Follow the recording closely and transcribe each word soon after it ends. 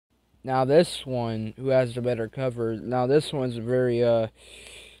Now this one, who has the better cover? Now this one's a very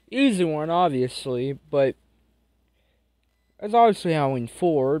easy one, obviously, but it's obviously Halloween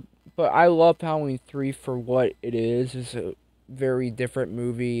 4. But I love Halloween 3 for what it is. It's a very different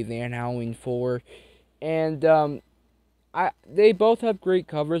movie than Halloween 4, and they both have great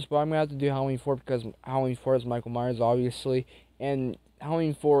covers, but I'm gonna have to do Halloween 4 because Halloween 4 is Michael Myers, obviously, and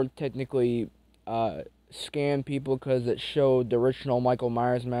Halloween 4 technically scammed people because it showed the original Michael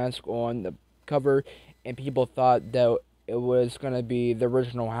Myers mask on the cover, and people thought that it was gonna be the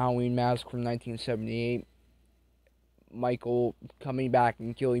original Halloween mask from 1978, Michael coming back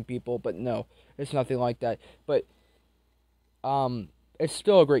and killing people, but no, it's nothing like that. But it's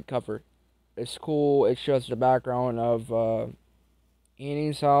still a great cover. It's cool. It shows the background of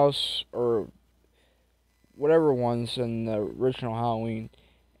Annie's house or whatever ones in the original Halloween.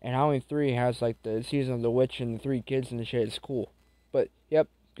 And Halloween 3 has like the season of the witch and the three kids and the shit. It's cool. But yep,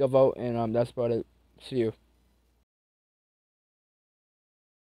 go vote and that's about it. See you.